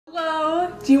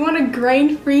Do you want a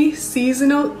grain-free,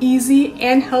 seasonal, easy,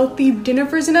 and healthy dinner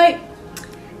for tonight?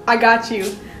 I got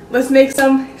you. Let's make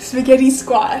some spaghetti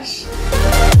squash.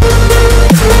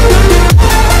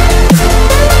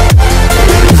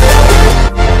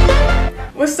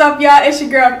 What's up, y'all? It's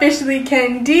your girl, officially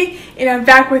Ken D, and I'm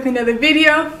back with another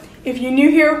video. If you're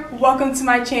new here, welcome to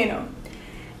my channel.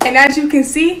 And as you can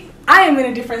see, I am in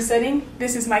a different setting.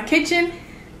 This is my kitchen.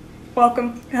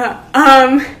 Welcome.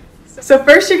 So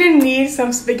first you're gonna need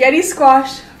some spaghetti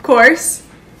squash, of course,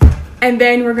 and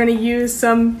then we're gonna use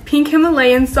some pink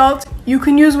Himalayan salt. You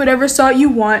can use whatever salt you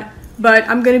want, but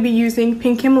I'm gonna be using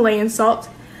pink Himalayan salt.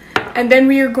 And then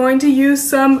we are going to use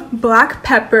some black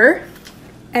pepper,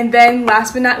 and then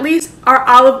last but not least, our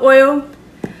olive oil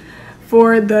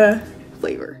for the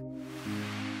flavor.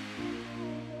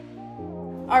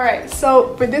 All right,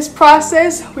 so for this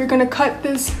process, we're gonna cut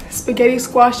this spaghetti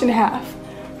squash in half.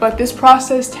 But this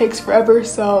process takes forever,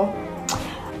 so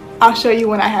I'll show you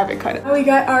when I have it cut. Now we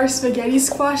got our spaghetti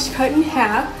squash cut in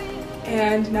half,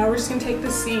 and now we're just gonna take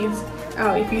the seeds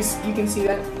out. If you can see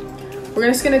that. We're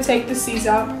just gonna take the seeds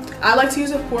out. I like to use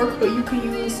a fork, but you can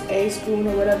use a spoon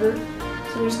or whatever.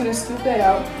 So we're just gonna scoop that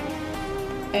out,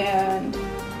 and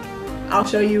I'll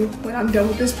show you when I'm done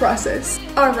with this process.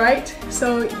 All right,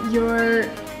 so your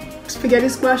spaghetti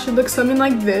squash should look something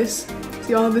like this.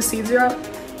 See, all of the seeds are out.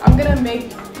 I'm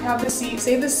gonna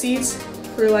save the seeds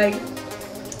for like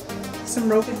some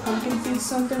roasted pumpkin seeds,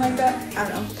 something like that. I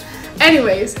don't know.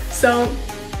 Anyways, so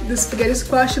the spaghetti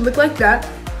squash should look like that.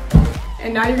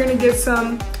 And now you're gonna get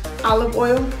some olive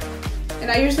oil. And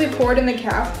I usually pour it in the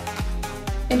cap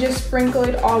and just sprinkle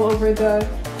it all over the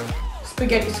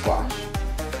spaghetti squash.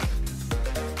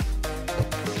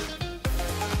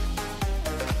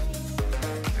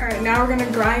 All right, now we're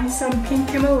gonna grind some pink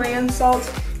Himalayan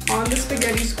salt on the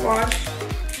spaghetti squash.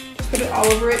 Just put it all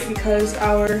over it because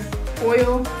our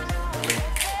oil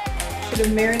should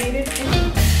have marinated.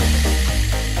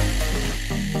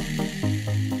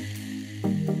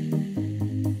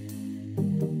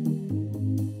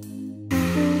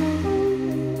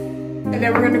 And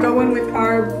then we're gonna go in with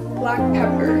our black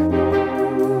pepper.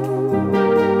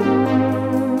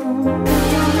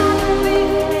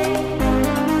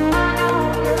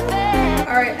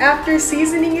 All right, after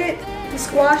seasoning it, the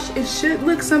squash, it should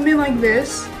look something like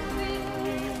this.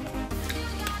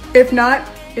 If not,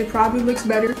 it probably looks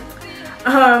better.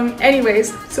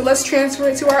 Anyways, so let's transfer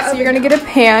it to our oven. So you're gonna get a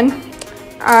pan.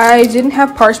 I didn't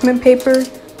have parchment paper,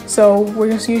 so we're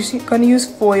just gonna use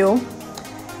foil.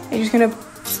 And you're just gonna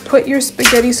put your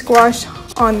spaghetti squash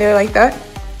on there like that,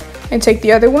 and take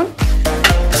the other one.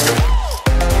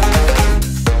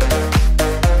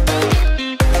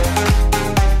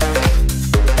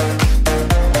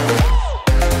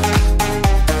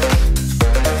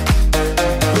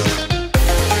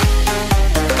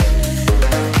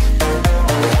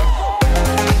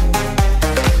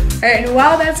 Alright, and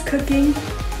while that's cooking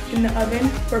in the oven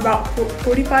for about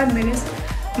 45 minutes,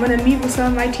 I'm gonna meet with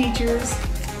some of my teachers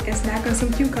and snack on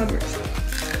some cucumbers.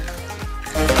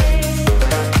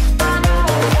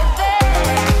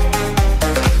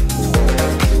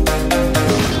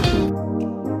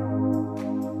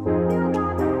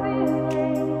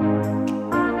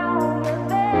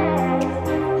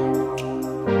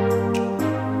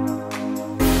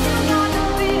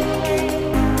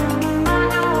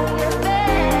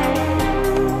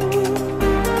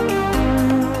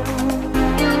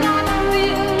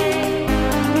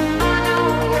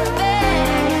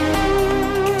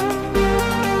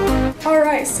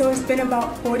 So it's been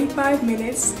about 45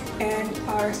 minutes and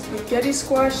our spaghetti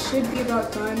squash should be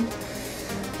about done.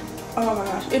 Oh my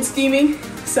gosh, it's steaming,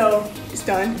 so it's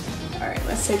done. All right,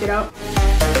 let's take it out.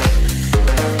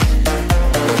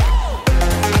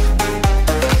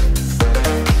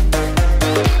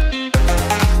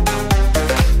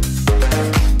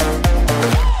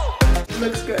 It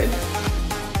looks good.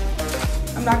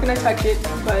 I'm not gonna touch it,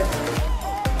 but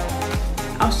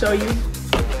I'll show you.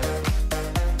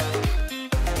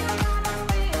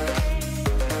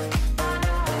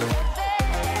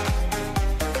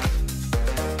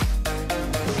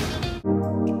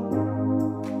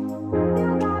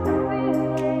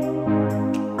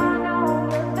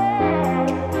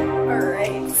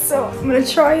 I'm gonna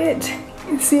try it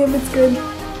and see if it's good.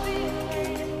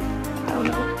 I don't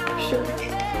know for sure.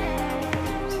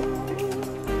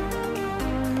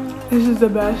 This is the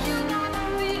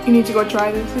best. You need to go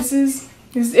try this. This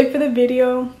is it for the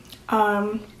video.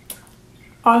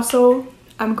 Also,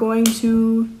 I'm going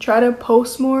to try to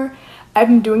post more.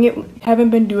 haven't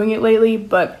been doing it lately,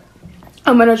 but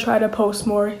I'm gonna try to post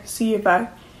more, see if I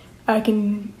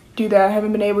can do that. I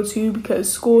haven't been able to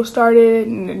because school started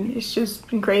and it's just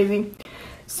been crazy.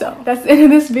 So that's the end of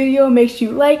this video. Make sure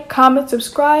you like, comment,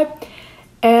 subscribe,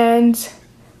 and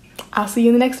I'll see you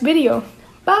in the next video.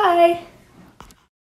 Bye!